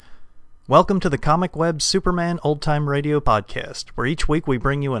Welcome to the Comic Web Superman Old Time Radio Podcast, where each week we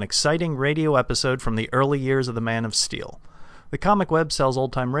bring you an exciting radio episode from the early years of the Man of Steel. The Comic Web sells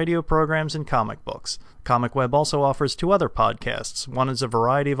old-time radio programs and comic books. Comic Web also offers two other podcasts. One is a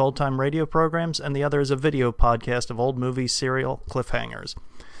variety of old-time radio programs, and the other is a video podcast of old movies, serial cliffhangers.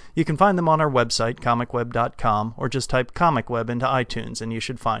 You can find them on our website, comicweb.com, or just type Comic Web into iTunes and you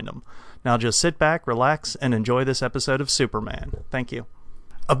should find them. Now just sit back, relax, and enjoy this episode of Superman. Thank you.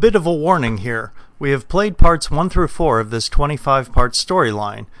 A bit of a warning here. We have played parts 1 through 4 of this 25-part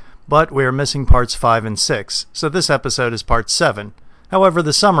storyline, but we are missing parts 5 and 6, so this episode is part 7. However,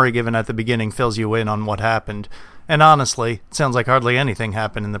 the summary given at the beginning fills you in on what happened, and honestly, it sounds like hardly anything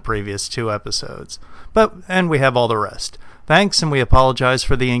happened in the previous 2 episodes. And we have all the rest. Thanks, and we apologize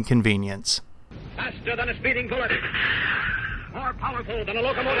for the inconvenience. Faster than a speeding bullet. More powerful than a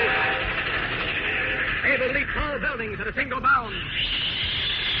locomotive. Able to leap tall buildings at a single bound.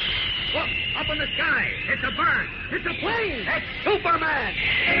 Look, up in the sky. It's a bird. It's a plane. It's Superman.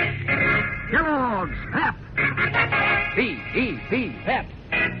 Kellogg's Pep. P-E-P, Pep.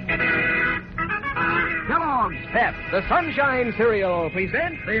 Kellogg's Pep, the Sunshine Cereal,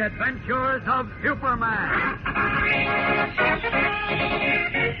 presents The Adventures of Superman.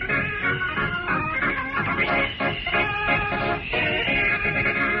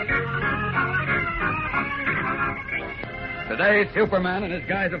 Today, Superman, in his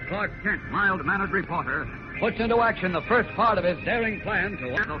guise of Clark Kent, mild-mannered reporter, puts into action the first part of his daring plan to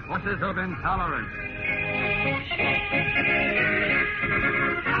end the forces of intolerance.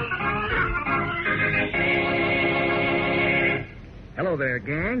 Hello there,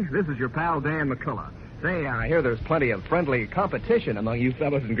 gang. This is your pal, Dan McCullough. Say, I hear there's plenty of friendly competition among you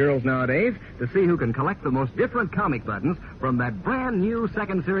fellows and girls nowadays to see who can collect the most different comic buttons from that brand new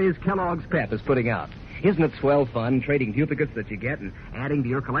second series Kellogg's Pep is putting out. Isn't it swell fun trading duplicates that you get and adding to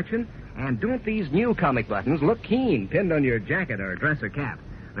your collection? And don't these new comic buttons look keen, pinned on your jacket or dress or cap?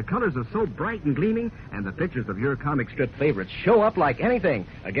 The colors are so bright and gleaming, and the pictures of your comic strip favorites show up like anything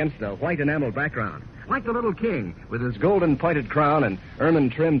against a white enamel background. Like the little king with his golden pointed crown and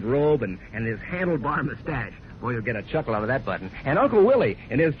ermine-trimmed robe and his handlebar mustache. Boy, you'll get a chuckle out of that button. And Uncle Willie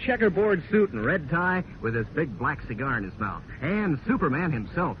in his checkerboard suit and red tie with his big black cigar in his mouth. And Superman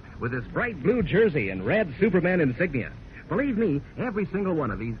himself with his bright blue jersey and red Superman insignia. Believe me, every single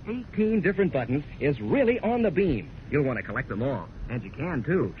one of these 18 different buttons is really on the beam. You'll want to collect them all. And you can,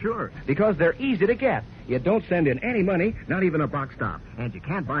 too, sure, because they're easy to get. You don't send in any money, not even a box stop. And you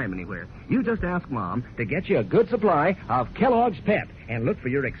can't buy them anywhere. You just ask Mom to get you a good supply of Kellogg's Pep and look for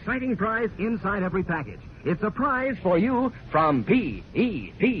your exciting prize inside every package. It's a prize for you from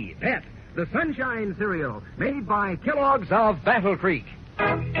P.E.P. Pep, the Sunshine Cereal, made by Kellogg's of Battle Creek.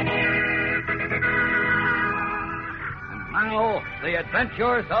 Now, The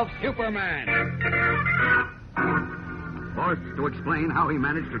Adventures of Superman. Forced to explain how he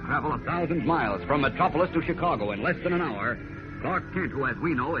managed to travel 1,000 miles from Metropolis to Chicago in less than an hour, Clark Kent, who as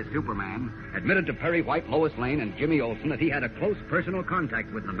we know is Superman, admitted to Perry White, Lois Lane, and Jimmy Olsen that he had a close personal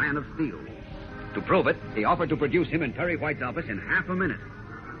contact with the Man of Steel. To prove it, he offered to produce him in Perry White's office in half a minute.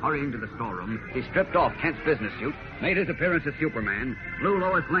 Hurrying to the storeroom, he stripped off Kent's business suit, made his appearance as Superman, flew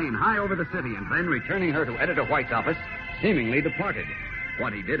Lois Lane high over the city, and then, returning her to Editor White's office, seemingly departed.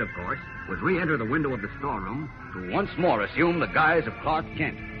 What he did, of course, was re-enter the window of the storeroom to once more assume the guise of Clark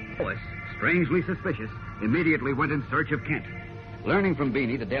Kent. Lois, strangely suspicious, immediately went in search of Kent. Learning from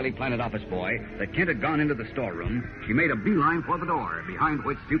Beanie, the Daily Planet office boy, that Kent had gone into the storeroom, she made a beeline for the door, behind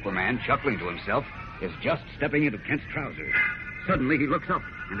which Superman, chuckling to himself, is just stepping into Kent's trousers. Suddenly, he looks up,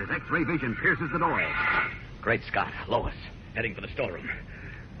 and his X-ray vision pierces the door. Great Scott, Lois, heading for the storeroom.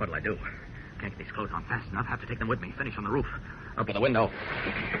 What'll I do? Can't get these clothes on fast enough. Have to take them with me. Finish on the roof. Up to the window.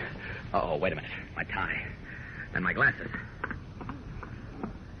 Oh, wait a minute. My tie. And my glasses.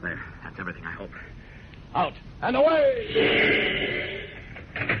 There. That's everything, I hope. Out and away!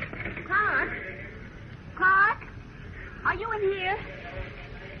 Clark? Clark? Are you in here?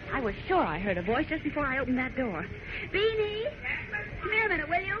 I was sure I heard a voice just before I opened that door. Beanie? Come here a minute,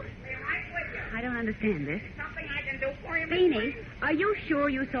 will you? I don't understand this. Something I can do for you, Miss Beanie, Lane? are you sure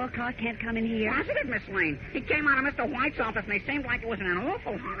you saw Clark Kent come in here? Positive, Miss Lane. He came out of Mr. White's office, and he seemed like he was in an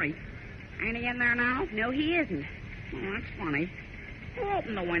awful hurry. Ain't he in there now? No, he isn't. Oh, that's funny. Who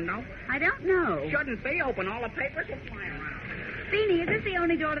opened the window? I don't know. Shouldn't be open. All the papers were flying around. Beanie, is this the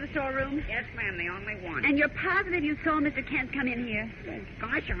only door to the storeroom? Yes, ma'am, the only one. And you're positive you saw Mr. Kent come in here?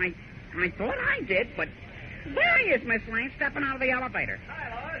 Gosh, I thought I did, but there he is, Miss Lane, stepping out of the elevator.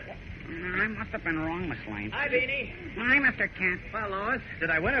 Hi, Lois. I must have been wrong, Miss Lane. Hi, Beanie. Hi, Mr. Kent. Well, Lois, did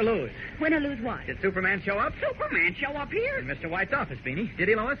I win or lose? Win or lose what? Did Superman show up? Superman show up here? In Mr. White's office, Beanie. Did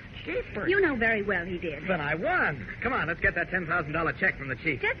he, Lois? Jeepers. You know very well he did. Then I won. Come on, let's get that $10,000 check from the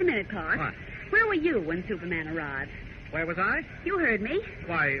chief. Just a minute, Clark. What? Where were you when Superman arrived? Where was I? You heard me.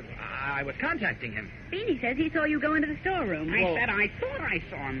 Why, I was contacting him. Beanie says he saw you go into the storeroom. I said I thought I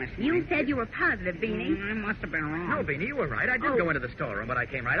saw him, Miss Lane. You said you were positive, Beanie. I must have been wrong. No, Beanie, you were right. I did go into the storeroom, but I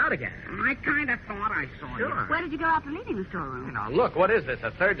came right out again. I kind of thought I saw you. Sure. Where did you go after leaving the storeroom? Now, look, what is this,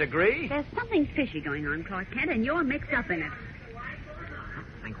 a third degree? There's something fishy going on, Clark Kent, and you're mixed up in it.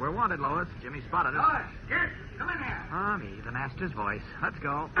 I think we're wanted, Lois. Jimmy spotted us. Lois, yes, come in here. Oh, me, the master's voice. Let's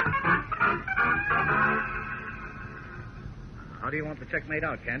go. How do you want the check made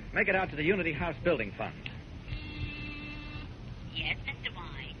out, Kent? Make it out to the Unity House Building Fund. Yes, Mr.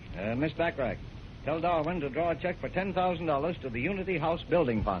 White. Miss Backrack, tell Darwin to draw a check for $10,000 to the Unity House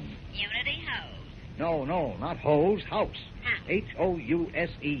Building Fund. Unity House. No, not hose, house. House. House.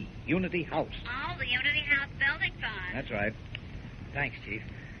 Unity House. Oh, the Unity House Building Fund. That's right. Thanks, Chief.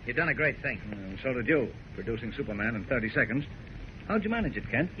 You've done a great thing. So did you, producing Superman in 30 seconds. How'd you manage it,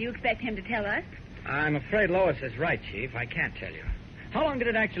 Kent? Do you expect him to tell us? I'm afraid Lois is right, Chief. I can't tell you. How long did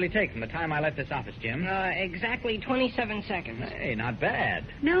it actually take from the time I left this office, Jim? Exactly 27 seconds. Hey, not bad.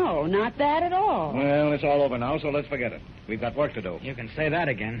 No, not bad at all. Well, it's all over now, so let's forget it. We've got work to do. You can say that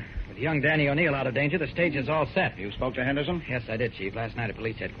again. With young Danny O'Neill out of danger, the stage is all set. You spoke to Henderson? Yes, I did, Chief, last night at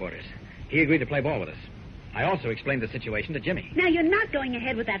police headquarters. He agreed to play ball with us. I also explained the situation to Jimmy. Now, you're not going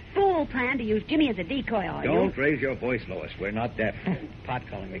ahead with that fool plan to use Jimmy as a decoy, are you? Don't raise your voice, Lois. We're not deaf. Pot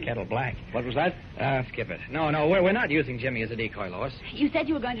calling the kettle black. What was that? Skip it. No, we're not using Jimmy as a decoy, Lois. You said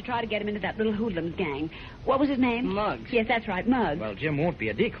you were going to try to get him into that little hoodlums gang. What was his name? Muggs. Yes, that's right, Muggs. Well, Jim won't be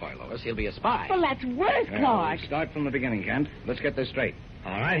a decoy, Lois. He'll be a spy. Well, that's worse, Clark. We'll start from the beginning, Kent. Let's get this straight.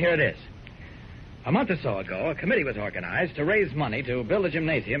 All right, here it is. A month or so ago, a committee was organized to raise money to build a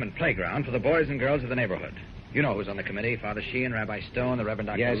gymnasium and playground for the boys and girls of the neighborhood. You know who's on the committee, Father Sheehan, Rabbi Stone, the Reverend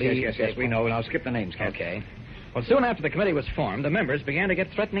Dr. Lee. Yes, we know. Now skip the names, Kent. Okay. Well, soon after the committee was formed, the members began to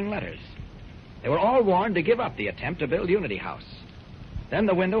get threatening letters. They were all warned to give up the attempt to build Unity House. Then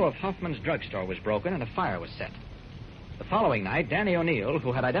the window of Hoffman's drugstore was broken and a fire was set. The following night, Danny O'Neill,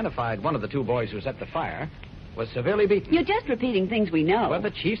 who had identified one of the two boys who set the fire, was severely beaten. You're just repeating things we know. Well,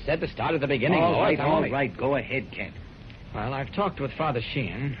 the chief said to start at the beginning. All Lois. right. Go ahead, Kent. Well, I've talked with Father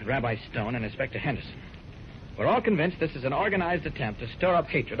Sheehan, Rabbi Stone, and Inspector Henderson. We're all convinced this is an organized attempt to stir up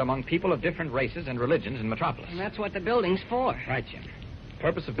hatred among people of different races and religions in Metropolis. And that's what the building's for. Right, Jim. The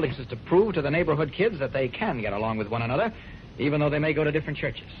purpose of this is to prove to the neighborhood kids that they can get along with one another, even though they may go to different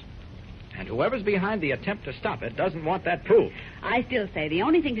churches. And whoever's behind the attempt to stop it doesn't want that proved. I still say the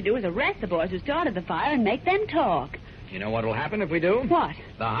only thing to do is arrest the boys who started the fire and make them talk. You know what will happen if we do? What?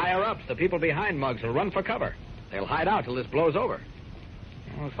 The higher-ups, the people behind Muggs, will run for cover. They'll hide out till this blows over.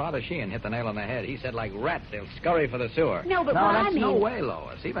 Well, Father Sheehan hit the nail on the head. He said like rats, they'll scurry for the sewer. No, but no, what that's I mean... no way,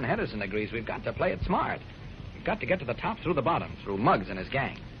 Lois. Even Henderson agrees we've got to play it smart. We've got to get to the top through the bottom, through Muggs and his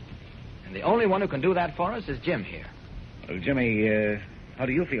gang. And the only one who can do that for us is Jim here. Well, Jimmy, how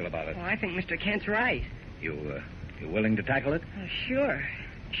do you feel about it? Well, I think Mr. Kent's right. You willing to tackle it? Sure.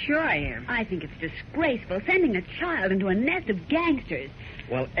 Sure I am. I think it's disgraceful sending a child into a nest of gangsters.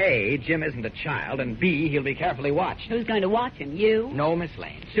 Well, A, Jim isn't a child, and B, he'll be carefully watched. Who's going to watch him? You? No, Miss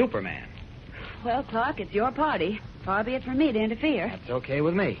Lane. Superman. Well, Clark, it's your party. Far be it from me to interfere. That's okay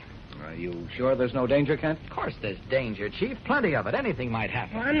with me. Are you sure there's no danger, Kent? Of course there's danger, Chief. Plenty of it. Anything might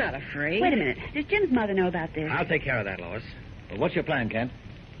happen. Well, I'm not afraid. Wait a minute. Does Jim's mother know about this? I'll take care of that, Lois. Well, what's your plan, Kent?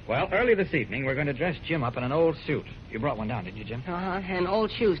 Well, early this evening, we're going to dress Jim up in an old suit. You brought one down, didn't you, Jim? Uh-huh, and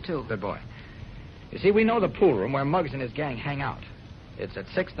old shoes, too. Good boy. You see, we know the pool room where Muggs and his gang hang out. It's at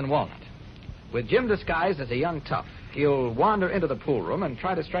 6th and Walnut. With Jim disguised as a young tough, he'll wander into the pool room and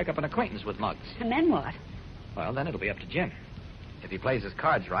try to strike up an acquaintance with Muggs. And then what? Well, then it'll be up to Jim. If he plays his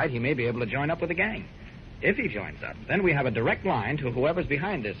cards right, he may be able to join up with the gang. If he joins up, then we have a direct line to whoever's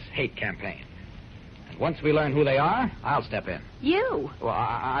behind this hate campaign. And once we learn who they are, I'll step in. You? Well,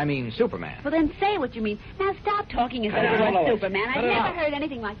 I mean Superman. Well, then say what you mean. Now, stop talking as though Cut it you out, were Lois. Superman. Cut I've it never out. heard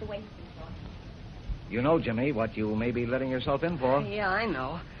anything like the way... You know, Jimmy, what you may be letting yourself in for. Yeah, I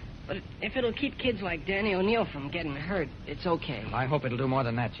know. But if it'll keep kids like Danny O'Neill from getting hurt, it's okay. I hope it'll do more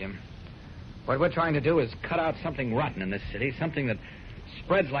than that, Jim. What we're trying to do is cut out something rotten in this city, something that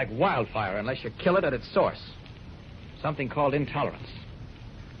spreads like wildfire unless you kill it at its source. Something called intolerance.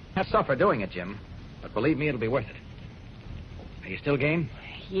 I've suffered doing it, Jim, but believe me, it'll be worth it. Are you still game?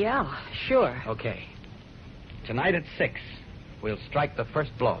 Yeah, sure. Okay. Tonight at 6, we'll strike the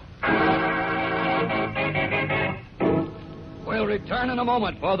first blow. We'll return in a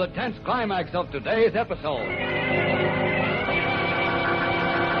moment for the tense climax of today's episode.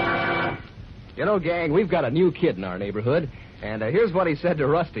 You know, gang, we've got a new kid in our neighborhood, and here's what he said to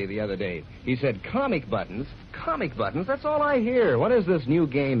Rusty the other day. He said, comic buttons? Comic buttons? That's all I hear. What is this new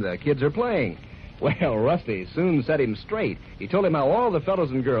game the kids are playing? Well, Rusty soon set him straight. He told him how all the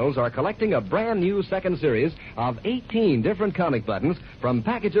fellows and girls are collecting a brand new second series of 18 different comic buttons from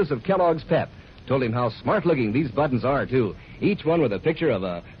packages of Kellogg's Pep. Told him how smart-looking these buttons are, too. Each one with a picture of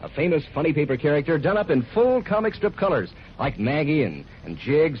a famous funny paper character done up in full comic strip colors, like Maggie and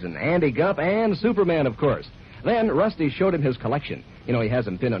Jiggs and Andy Gump and Superman, of course. Then Rusty showed him his collection. You know, he has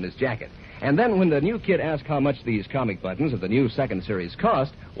them pinned on his jacket. And then when the new kid asked how much these comic buttons of the new second series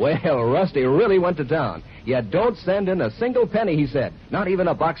cost, well, Rusty really went to town. You don't send in a single penny, he said, not even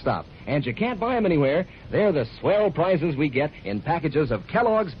a box stop. And you can't buy them anywhere. They're the swell prizes we get in packages of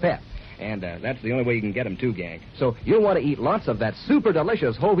Kellogg's Pep. And that's the only way you can get them, too, gang. So you'll want to eat lots of that super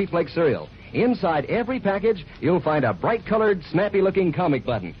delicious whole wheat flake cereal. Inside every package, you'll find a bright-colored, snappy-looking comic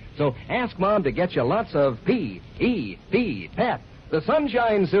button. So ask Mom to get you lots of P-E-P, Pep, the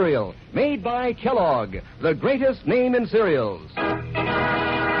Sunshine Cereal, made by Kellogg, the greatest name in cereals.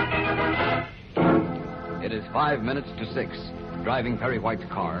 It is 5 minutes to 6. Driving Perry White's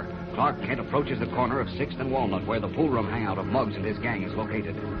car, Clark Kent approaches the corner of 6th and Walnut, where the pool room hangout of Muggs and his gang is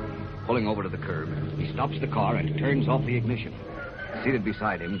located. Pulling over to the curb, he stops the car and turns off the ignition. Seated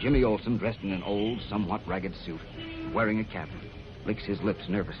beside him, Jimmy Olsen, dressed in an old, somewhat ragged suit, wearing a cap, licks his lips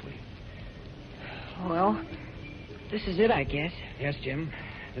nervously. Well, this is it, I guess. Yes, Jim.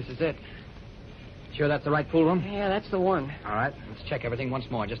 This is it. Sure that's the right pool room? Yeah, that's the one. All right. Let's check everything once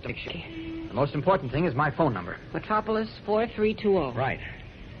more just to make sure. The most important thing is my phone number. Metropolis 4320. Right.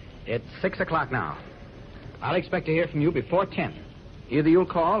 It's 6 o'clock now. I'll expect to hear from you before 10. Either you'll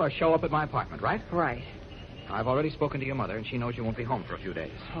call or show up at my apartment, right? Right. I've already spoken to your mother, and she knows you won't be home for a few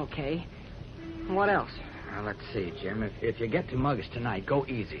days. Okay. What else? Now, let's see, Jim. If you get to Muggs tonight, go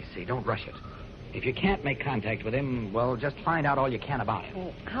easy, see? Don't rush it. If you can't make contact with him, well, just find out all you can about him.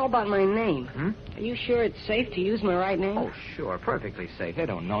 Well, how about my name? Are you sure it's safe to use my right name? Oh, sure. Perfectly safe. They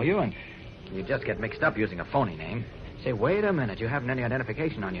don't know you, and you just get mixed up using a phony name. Say, wait a minute. You haven't any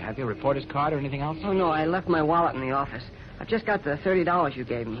identification on you, have you? Reporter's card or anything else? Oh, no. I left my wallet in the office. I've just got the $30 you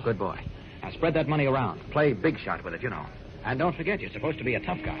gave me. Good boy. Now, spread that money around. Play big shot with it, you know. And don't forget, you're supposed to be a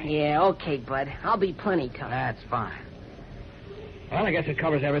tough guy. Yeah, okay, bud. I'll be plenty tough. That's fine. Well, I guess it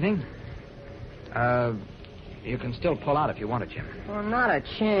covers everything. You can still pull out if you want to, Jim. Well, not a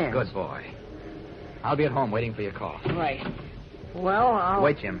chance. Good boy. I'll be at home waiting for your call. Right. Well, I'll...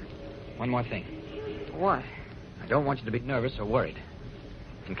 Wait, Jim. One more thing. What? I don't want you to be nervous or worried.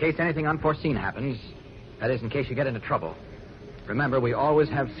 In case anything unforeseen happens, that is, in case you get into trouble, remember, we always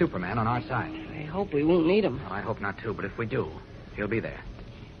have Superman on our side. I hope we won't need him. Well, I hope not, too, but if we do, he'll be there.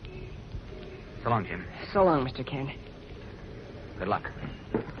 So long, Jim. So long, Mr. Kent. Good luck.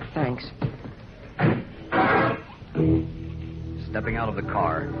 Thanks. Stepping out of the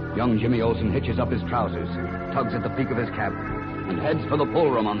car, young Jimmy Olsen hitches up his trousers, tugs at the peak of his cap, and heads for the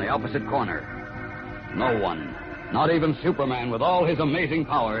pool room on the opposite corner. No one, not even Superman with all his amazing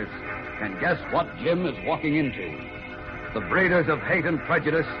powers, can guess what Jim is walking into. The breeders of hate and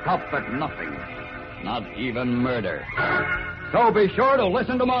prejudice stop at nothing, not even murder. So be sure to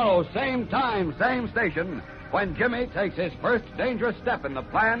listen tomorrow, same time, same station, when Jimmy takes his first dangerous step in the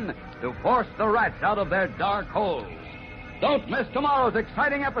plan to force the rats out of their dark holes. Don't miss tomorrow's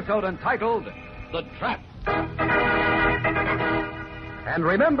exciting episode entitled The Trap. And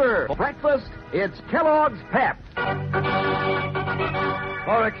remember, for breakfast, it's Kellogg's Pep.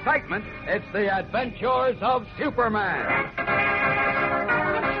 For excitement, it's the adventures of Superman.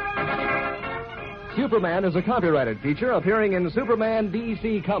 Superman is a copyrighted feature appearing in Superman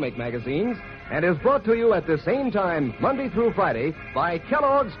DC comic magazines and is brought to you at the same time, Monday through Friday, by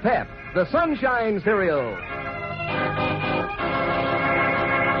Kellogg's Pep, the Sunshine Cereal.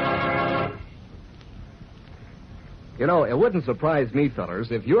 You know, it wouldn't surprise me,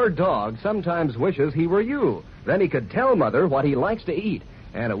 fellers, if your dog sometimes wishes he were you. Then he could tell Mother what he likes to eat.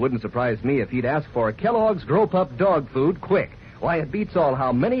 And it wouldn't surprise me if he'd ask for Kellogg's Grow Pup dog food quick. Why, it beats all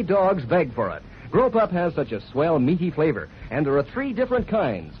how many dogs beg for it. Grow Pup has such a swell, meaty flavor, and there are 3 different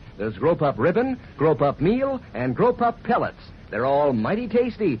kinds. There's Grow Pup Ribbon, Grow Pup Meal, and Grow Pup Pellets. They're all mighty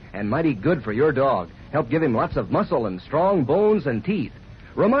tasty and mighty good for your dog. Help give him lots of muscle and strong bones and teeth.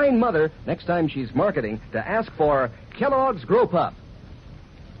 Remind Mother, next time she's marketing, to ask for Kellogg's Grow Pup.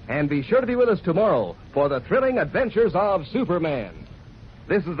 And be sure to be with us tomorrow for the thrilling adventures of Superman.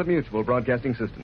 This is the Mutual Broadcasting System.